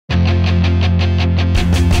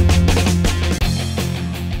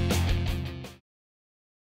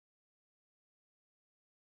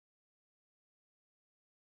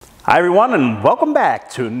Hi everyone, and welcome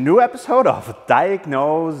back to a new episode of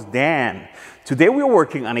Diagnosedan. Today we're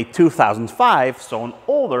working on a 2005, so an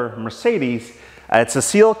older Mercedes. It's a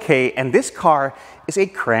CLK, and this car is a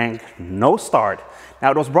crank no start.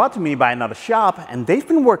 Now it was brought to me by another shop, and they've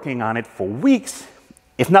been working on it for weeks,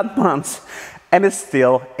 if not months, and it's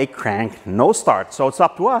still a crank no start. So it's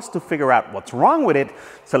up to us to figure out what's wrong with it.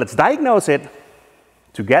 So let's diagnose it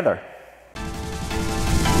together.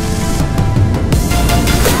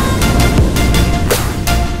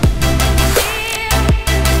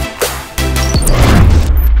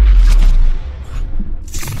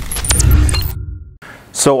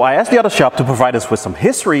 So I asked the other shop to provide us with some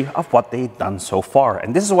history of what they've done so far,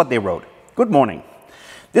 and this is what they wrote. Good morning.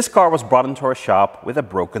 This car was brought into our shop with a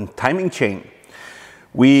broken timing chain.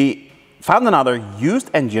 We found another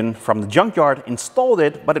used engine from the junkyard, installed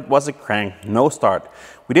it, but it was a crank no start.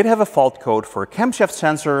 We did have a fault code for a camshaft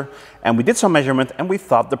sensor, and we did some measurement, and we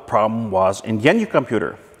thought the problem was in the engine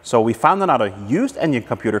computer. So we found another used engine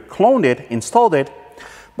computer, cloned it, installed it,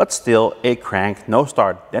 but still a crank no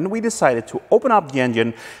start. Then we decided to open up the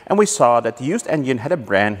engine, and we saw that the used engine had a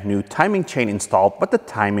brand new timing chain installed, but the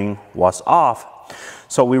timing was off.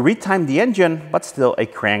 So we retimed the engine, but still a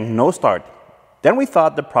crank no start. Then we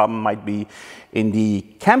thought the problem might be in the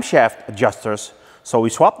camshaft adjusters, so we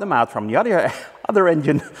swapped them out from the other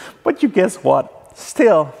engine, but you guess what?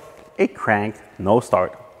 Still a crank no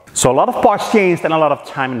start. So a lot of parts changed and a lot of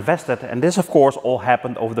time invested, and this of course all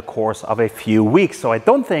happened over the course of a few weeks. So I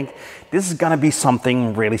don't think this is gonna be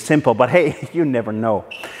something really simple, but hey, you never know.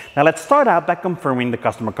 Now let's start out by confirming the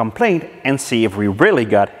customer complaint and see if we really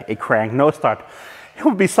got a crank no start. It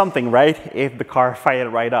would be something, right, if the car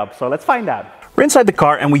fired right up. So let's find out. We're inside the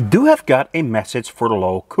car, and we do have got a message for the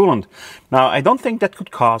low coolant. Now I don't think that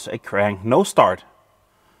could cause a crank no start.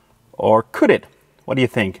 Or could it? What do you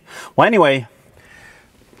think? Well, anyway,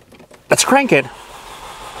 let's crank it,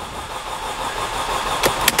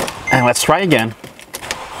 and let's try again.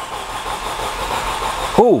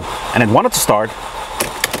 Ooh, and it wanted to start.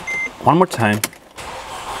 One more time.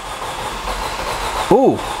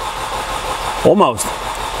 Ooh, almost.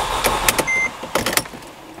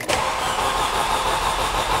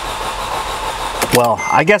 Well,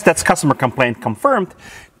 I guess that's customer complaint confirmed.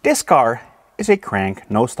 This car is a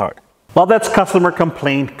crank no start. Well, that's customer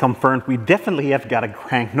complaint confirmed. We definitely have got a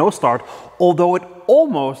crank no start, although it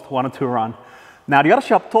almost wanted to run. Now, the other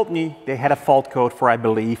shop told me they had a fault code for, I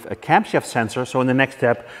believe, a camshaft sensor. So in the next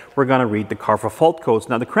step, we're gonna read the car for fault codes.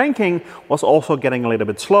 Now, the cranking was also getting a little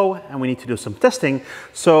bit slow, and we need to do some testing.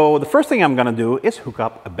 So the first thing I'm gonna do is hook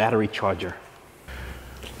up a battery charger.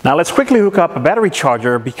 Now, let's quickly hook up a battery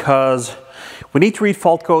charger because we need to read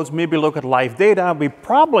fault codes, maybe look at live data. We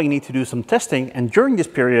probably need to do some testing, and during this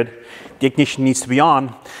period, the ignition needs to be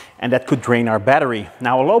on, and that could drain our battery.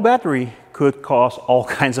 Now, a low battery could cause all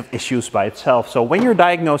kinds of issues by itself. So when you're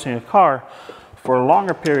diagnosing a car for a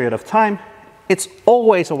longer period of time, it's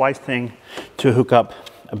always a wise thing to hook up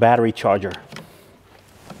a battery charger.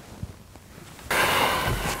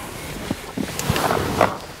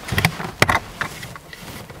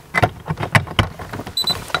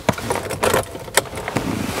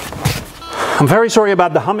 I'm very sorry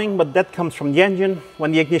about the humming, but that comes from the engine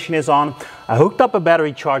when the ignition is on. I hooked up a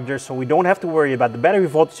battery charger so we don't have to worry about the battery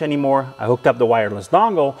voltage anymore. I hooked up the wireless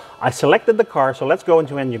dongle. I selected the car, so let's go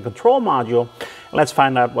into engine control module and let's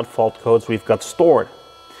find out what fault codes we've got stored.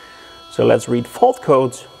 So let's read fault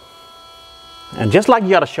codes. And just like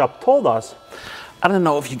the other shop told us, I don't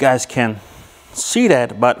know if you guys can see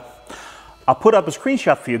that, but I'll put up a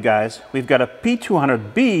screenshot for you guys. We've got a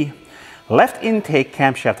P200B left intake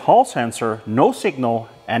camshaft hall sensor, no signal,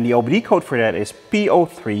 and the OBD code for that is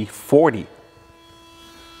P0340.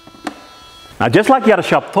 Now, just like the other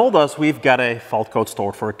shop told us, we've got a fault code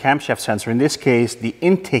stored for a camshaft sensor, in this case, the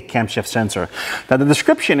intake camshaft sensor. Now, the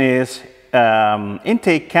description is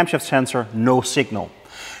intake camshaft sensor, no signal.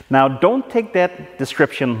 Now, don't take that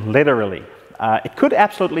description literally. It could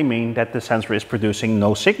absolutely mean that the sensor is producing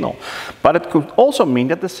no signal, but it could also mean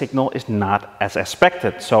that the signal is not as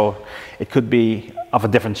expected. So it could be of a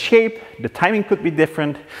different shape, the timing could be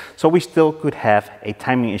different, so we still could have a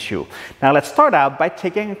timing issue. Now let's start out by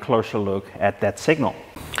taking a closer look at that signal.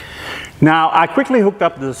 Now I quickly hooked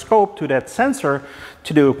up the scope to that sensor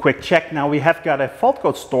to do a quick check. Now we have got a fault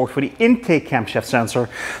code stored for the intake camshaft sensor,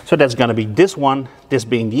 so that's going to be this one, this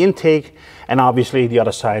being the intake, and obviously the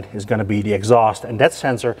other side is going to be the exhaust, and that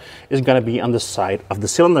sensor is going to be on the side of the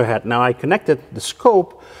cylinder head. Now I connected the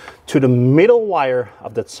scope to the middle wire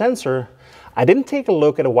of that sensor. I didn't take a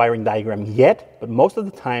look at a wiring diagram yet, but most of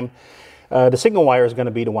the time the signal wire is going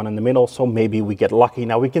to be the one in the middle, so maybe we get lucky.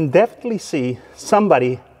 Now we can definitely see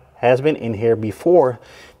somebody has been in here before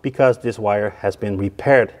because this wire has been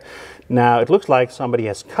repaired. Now it looks like somebody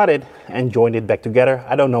has cut it and joined it back together.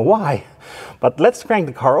 I don't know why, but let's crank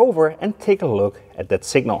the car over and take a look at that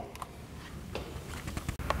signal.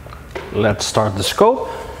 Let's start the scope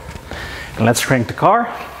and let's crank the car.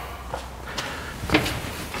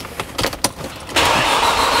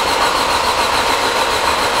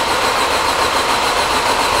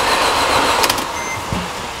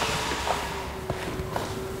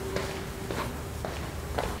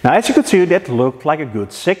 Now, as you could see, that looked like a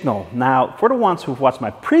good signal. Now, for the ones who've watched my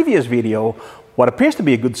previous video, what appears to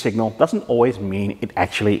be a good signal doesn't always mean it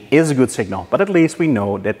actually is a good signal, but at least we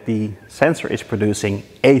know that the sensor is producing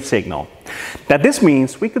a signal. Now, this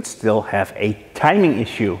means we could still have a timing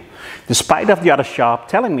issue, despite of the other shop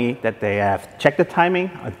telling me that they have checked the timing,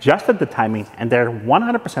 adjusted the timing, and they're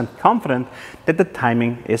 100% confident that the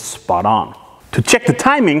timing is spot on. To check the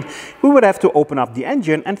timing, we would have to open up the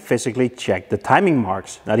engine and physically check the timing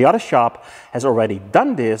marks. Now, the other shop has already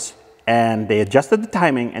done this and they adjusted the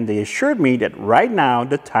timing and they assured me that right now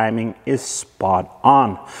the timing is spot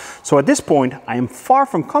on. So at this point, I am far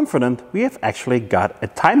from confident we have actually got a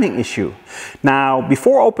timing issue. Now,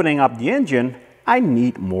 before opening up the engine, I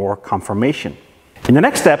need more confirmation. In the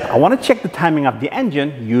next step, I want to check the timing of the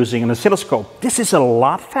engine using an oscilloscope. This is a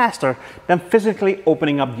lot faster than physically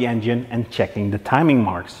opening up the engine and checking the timing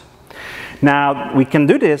marks. Now, we can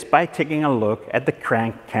do this by taking a look at the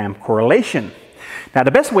crank-cam correlation. Now,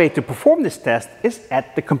 the best way to perform this test is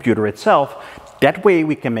at the computer itself. That way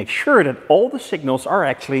we can make sure that all the signals are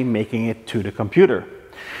actually making it to the computer.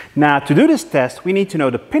 Now, to do this test, we need to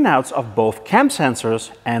know the pinouts of both cam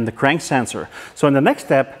sensors and the crank sensor. So in the next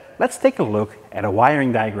step, let's take a look at a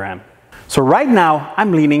wiring diagram. So right now,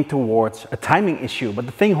 I'm leaning towards a timing issue, but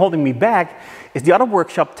the thing holding me back is the other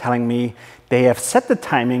workshop telling me they have set the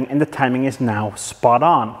timing and the timing is now spot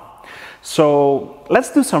on. So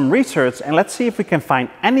let's do some research and let's see if we can find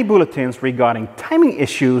any bulletins regarding timing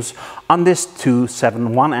issues on this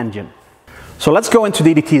 271 engine. So let's go into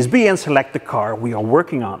DDTSB and select the car we are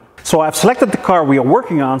working on. So I've selected the car we are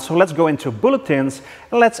working on, so let's go into bulletins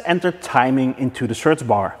and let's enter timing into the search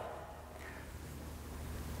bar.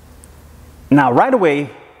 Now, right away,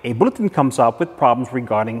 a bulletin comes up with problems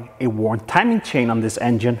regarding a worn timing chain on this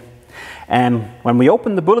engine. And when we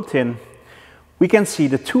open the bulletin, we can see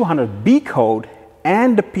the 200B code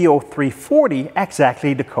and the P0340,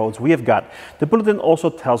 exactly the codes we have got. The bulletin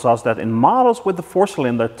also tells us that in models with the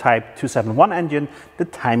 4-cylinder type 271 engine, the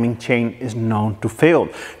timing chain is known to fail.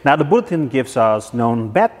 Now, the bulletin gives us known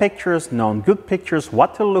bad pictures, known good pictures,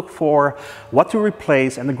 what to look for, what to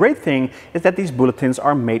replace, and the great thing is that these bulletins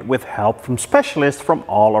are made with help from specialists from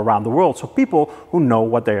all around the world, so people who know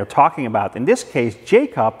what they are talking about. In this case,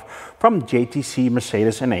 Jacob from JTC,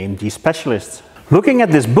 Mercedes, and AMG specialists. Looking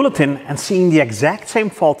at this bulletin and seeing the exact same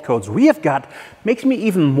fault codes we have got makes me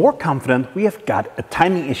even more confident we have got a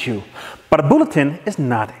timing issue. But a bulletin is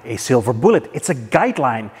not a silver bullet, it's a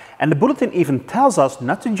guideline. And the bulletin even tells us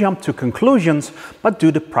not to jump to conclusions, but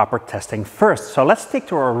do the proper testing first. So let's stick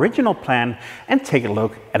to our original plan and take a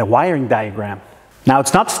look at a wiring diagram. Now,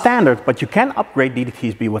 it's not standard, but you can upgrade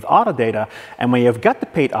DDTSB with Autodata, and when you've got the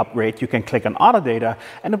paid upgrade, you can click on Autodata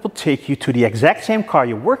and it will take you to the exact same car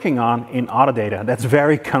you're working on in Autodata. That's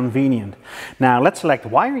very convenient. Now, let's select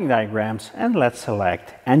wiring diagrams and let's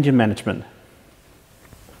select engine management.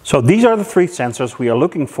 So these are the three sensors we are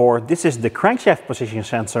looking for. This is the crankshaft position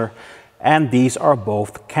sensor, and these are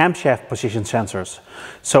both camshaft position sensors.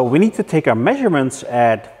 So we need to take our measurements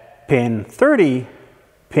at pin 30,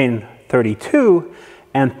 pin 32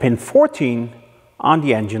 and pin 14 on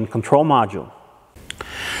the engine control module.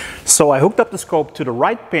 So I hooked up the scope to the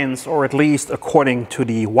right pins, or at least according to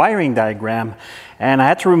the wiring diagram, and I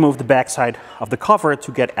had to remove the backside of the cover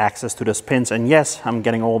to get access to those pins. And yes, I'm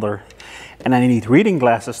getting older and I need reading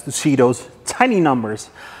glasses to see those tiny numbers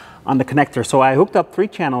on the connector. So I hooked up 3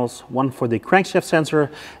 channels, one for the crankshaft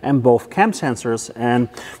sensor and both cam sensors. And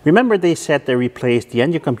remember, they said they replaced the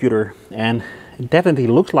engine computer, and it definitely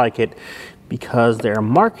looks like it because there are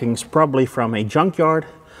markings probably from a junkyard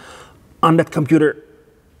on that computer.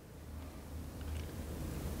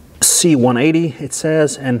 C180 it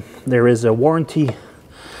says, and there is a warranty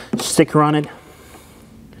sticker on it.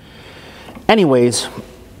 Anyways,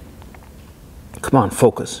 come on,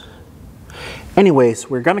 focus. Anyways,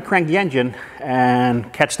 we're gonna crank the engine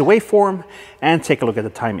and catch the waveform and take a look at the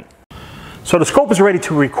timing. So the scope is ready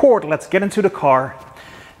to record. Let's get into the car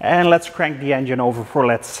and let's crank the engine over for,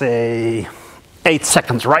 let's say, 8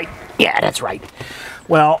 seconds, right? Yeah, that's right.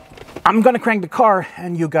 Well, I'm gonna crank the car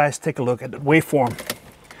and you guys take a look at the waveform.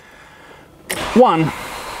 1,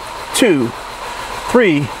 2,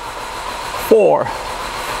 3, 4,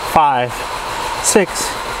 5, 6,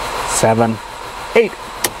 7, 8.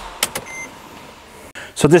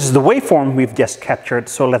 So this is the waveform we've just captured,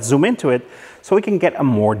 so let's zoom into it so we can get a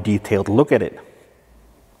more detailed look at it.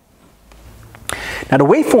 Now the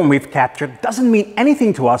waveform we've captured doesn't mean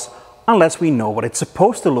anything to us unless we know what it's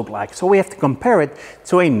supposed to look like, so we have to compare it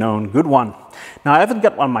to a known good one. Now I haven't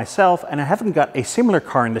got one myself and I haven't got a similar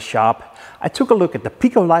car in the shop. I took a look at the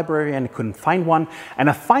Pico library and couldn't find one, and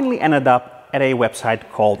I finally ended up at a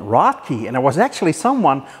website called Rodkey, and there was actually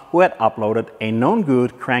someone who had uploaded a known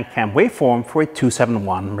good crank cam waveform for a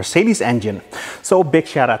 271 Mercedes engine. So big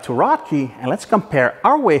shout out to Rodkey, and let's compare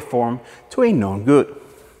our waveform to a known good.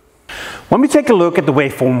 When we take a look at the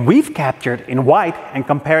waveform we've captured in white and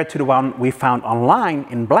compare it to the one we found online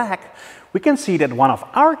in black, we can see that one of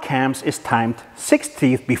our cams is timed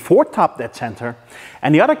 6th before top dead center,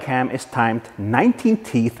 and the other cam is timed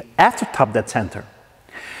 19th after top dead center.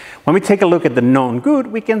 When we take a look at the known good,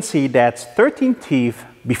 we can see that's 13th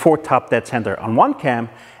before top dead center on one cam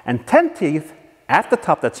and 10th after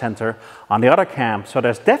top dead center on the other cam. So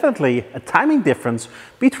there's definitely a timing difference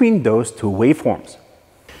between those two waveforms.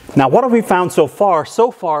 Now what have we found so far?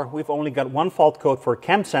 So far we've only got one fault code for a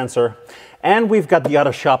cam sensor, and we've got the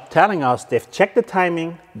other shop telling us they've checked the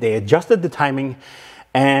timing, they adjusted the timing,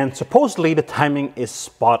 and supposedly the timing is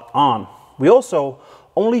spot on. We also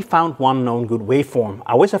only found one known good waveform.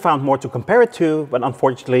 I wish I found more to compare it to, but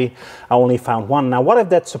unfortunately I only found one. Now what if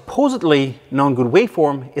that supposedly known good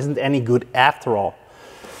waveform isn't any good after all?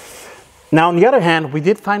 Now on the other hand, we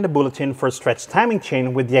did find a bulletin for a stretch timing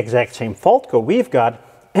chain with the exact same fault code we've got,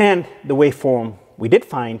 and the waveform we did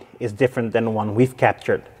find is different than the one we've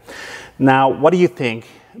captured. Now what do you think?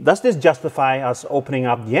 Does this justify us opening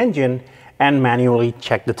up the engine and manually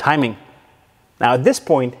check the timing? Now at this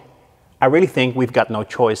point I really think we've got no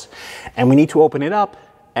choice, and we need to open it up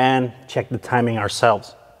and check the timing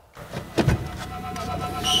ourselves.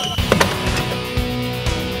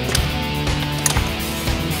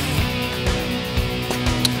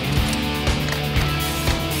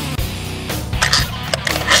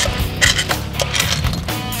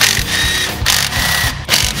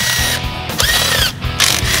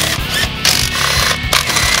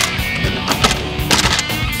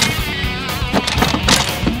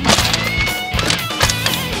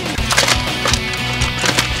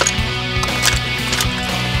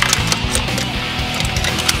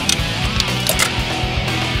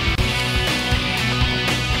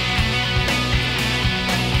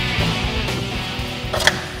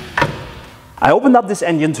 I opened up this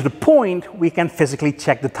engine to the point we can physically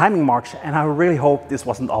check the timing marks, and I really hope this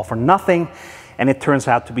wasn't all for nothing and it turns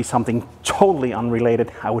out to be something totally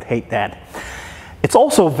unrelated. I would hate that. It's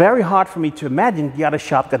also very hard for me to imagine the other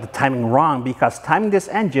shop got the timing wrong, because timing this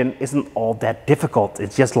engine isn't all that difficult.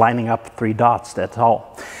 It's just lining up 3 dots, that's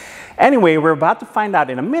all. Anyway, we're about to find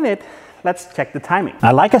out in a minute. Let's check the timing.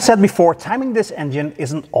 Now, like I said before, timing this engine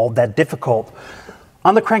isn't all that difficult.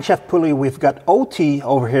 On the crankshaft pulley, we've got OT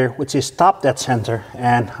over here, which is top dead center,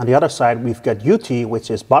 and on the other side, we've got UT, which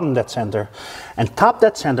is bottom dead center. And top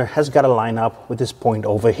dead center has got to line up with this point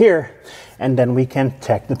over here, and then we can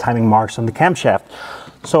check the timing marks on the camshaft.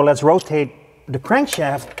 So let's rotate the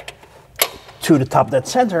crankshaft to the top dead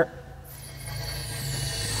center.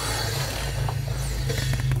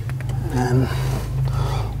 And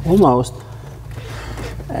almost,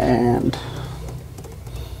 and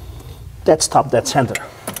that's top dead center.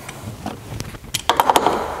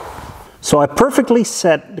 So I perfectly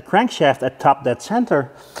set the crankshaft at top dead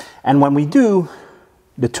center, and when we do,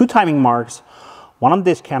 the 2 timing marks, one on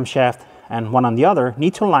this camshaft and one on the other,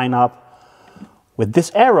 need to line up with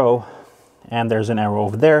this arrow, and there's an arrow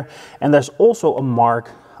over there, and there's also a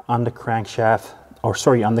mark on the crankshaft, or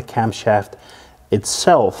sorry, on the camshaft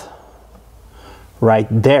itself, right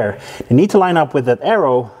there. They need to line up with that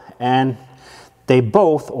arrow, and they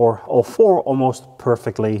both, or all 4, almost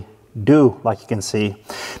perfectly do, like you can see.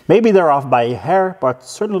 Maybe they're off by a hair, but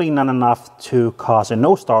certainly not enough to cause a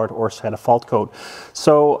no start or set a fault code.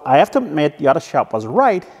 So I have to admit, the other shop was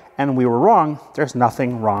right and we were wrong. There's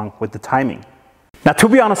nothing wrong with the timing. Now, to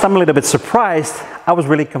be honest, I'm a little bit surprised. I was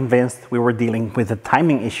really convinced we were dealing with a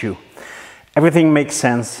timing issue. Everything makes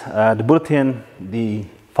sense. The bulletin, the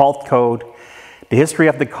fault code, the history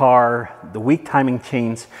of the car, the weak timing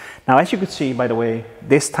chains. Now, as you could see, by the way,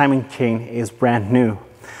 this timing chain is brand new.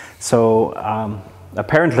 So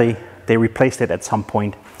apparently they replaced it at some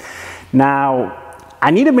point. Now,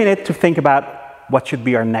 I need a minute to think about what should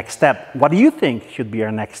be our next step. What do you think should be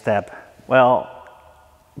our next step? Well,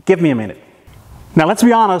 give me a minute. Now, let's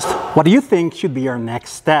be honest. What do you think should be our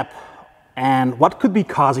next step? And what could be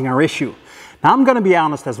causing our issue? Now I'm going to be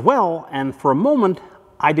honest as well, and for a moment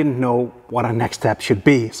I didn't know what our next step should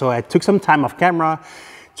be. So I took some time off camera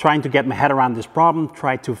trying to get my head around this problem,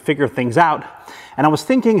 try to figure things out. And I was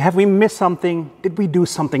thinking, have we missed something? Did we do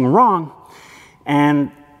something wrong?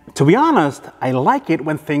 And to be honest, I like it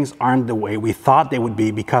when things aren't the way we thought they would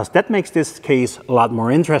be, because that makes this case a lot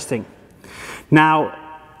more interesting. Now,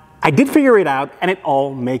 I did figure it out, and it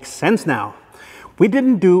all makes sense now. We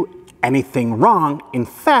didn't do anything wrong. In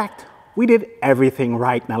fact, we did everything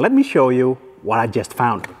right. Now let me show you what I just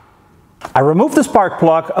found. I removed the spark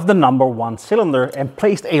plug of the number 1 cylinder and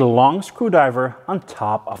placed a long screwdriver on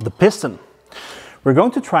top of the piston. We're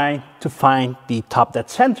going to try to find the top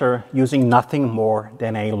dead center using nothing more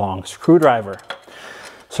than a long screwdriver.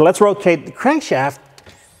 So let's rotate the crankshaft,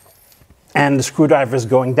 and the screwdriver is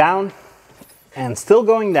going down and still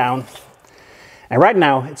going down. And right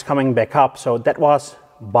now it's coming back up. So that was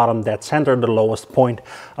bottom dead center, the lowest point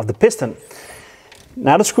of the piston.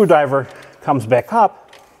 Now the screwdriver comes back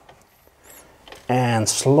up and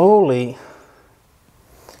slowly,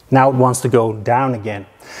 now it wants to go down again.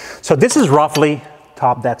 So this is roughly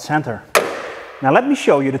top dead center. Now let me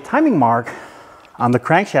show you the timing mark on the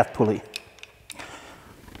crankshaft pulley.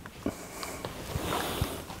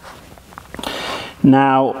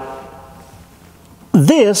 Now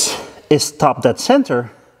this is top dead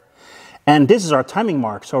center, and this is our timing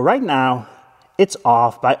mark. So right now it's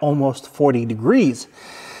off by almost 40 degrees.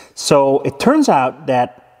 So it turns out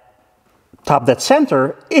that top dead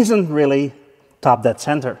center isn't really top dead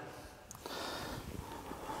center.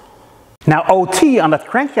 Now OT on that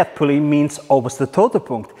crankshaft pulley means oberste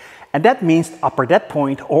Totepunkt, and that means upper dead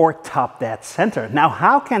point or top dead center. Now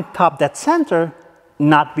how can top dead center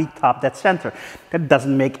not be top dead center? That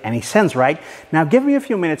doesn't make any sense, right? Now give me a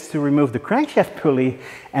few minutes to remove the crankshaft pulley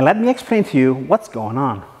and let me explain to you what's going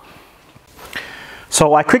on.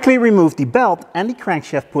 So I quickly removed the belt and the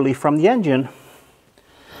crankshaft pulley from the engine.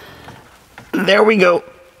 There we go.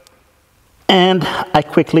 And I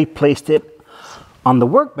quickly placed it on the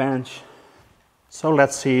workbench. So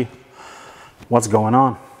let's see what's going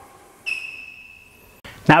on.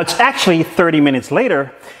 Now it's actually 30 minutes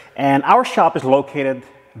later, and our shop is located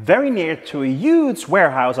very near to a huge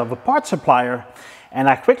warehouse of a parts supplier. And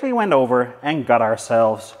I quickly went over and got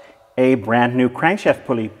ourselves a brand new crankshaft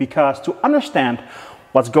pulley, because to understand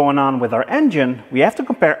what's going on with our engine, we have to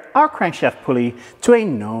compare our crankshaft pulley to a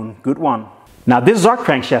known good one. Now this is our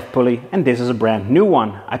crankshaft pulley, and this is a brand new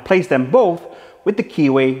one. I placed them both with the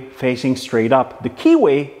keyway facing straight up. The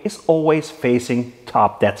keyway is always facing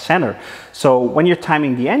top dead center. So when you're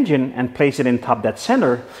timing the engine and place it in top dead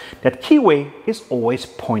center, that keyway is always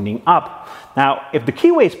pointing up. Now if the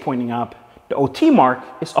keyway is pointing up, the OT mark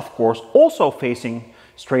is of course also facing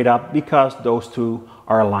straight up, because those two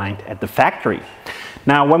are aligned at the factory.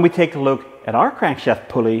 Now when we take a look at our crankshaft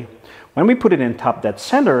pulley, when we put it in top dead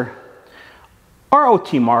center, our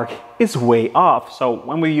OT mark is way off. So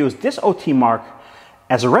when we use this OT mark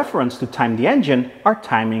as a reference to time the engine, our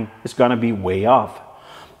timing is going to be way off.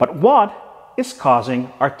 But what is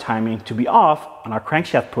causing our timing to be off on our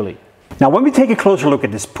crankshaft pulley? Now when we take a closer look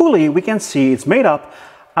at this pulley, we can see it's made up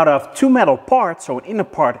out of 2 metal parts, so an inner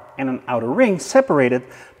part and an outer ring, separated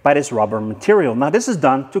by this rubber material. Now this is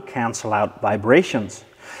done to cancel out vibrations.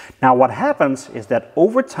 Now what happens is that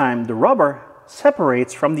over time the rubber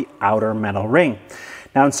separates from the outer metal ring.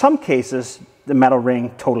 Now in some cases the metal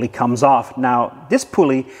ring totally comes off. Now this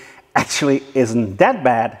pulley actually isn't that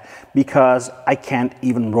bad, because I can't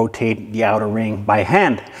even rotate the outer ring by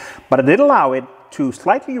hand, but I did allow it to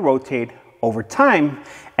slightly rotate over time,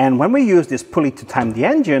 and when we use this pulley to time the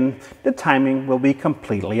engine, the timing will be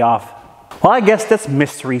completely off. Well, I guess that's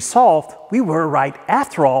mystery solved. We were right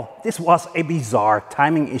after all. This was a bizarre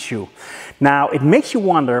timing issue. Now, it makes you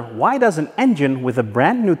wonder, why does an engine with a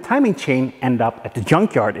brand new timing chain end up at the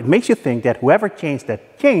junkyard? It makes you think that whoever changed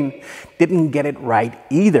that chain didn't get it right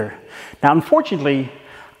either. Now, unfortunately,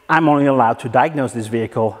 I'm only allowed to diagnose this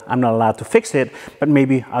vehicle. I'm not allowed to fix it, but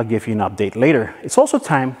maybe I'll give you an update later. It's also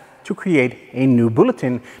time to create a new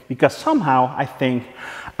bulletin, because somehow I think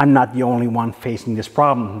I'm not the only one facing this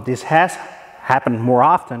problem. This has happened more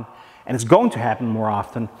often, and it's going to happen more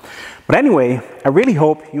often. But anyway, I really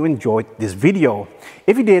hope you enjoyed this video.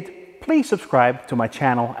 If you did, please subscribe to my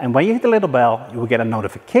channel, and when you hit the little bell, you will get a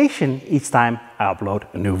notification each time I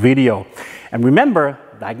upload a new video. And remember,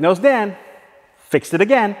 Diagnosedan, fixed it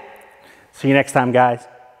again. See you next time, guys.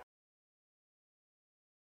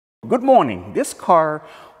 Good morning. This car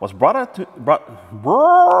was brought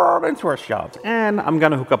into our shop, and I'm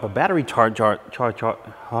gonna hook up a battery charge.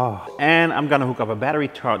 And I'm gonna hook up a battery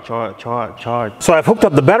charge. So I've hooked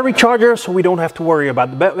up the battery charger, so we don't have to worry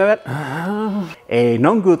about the a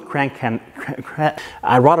non-good crank can.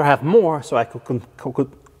 I'd rather have more, so I could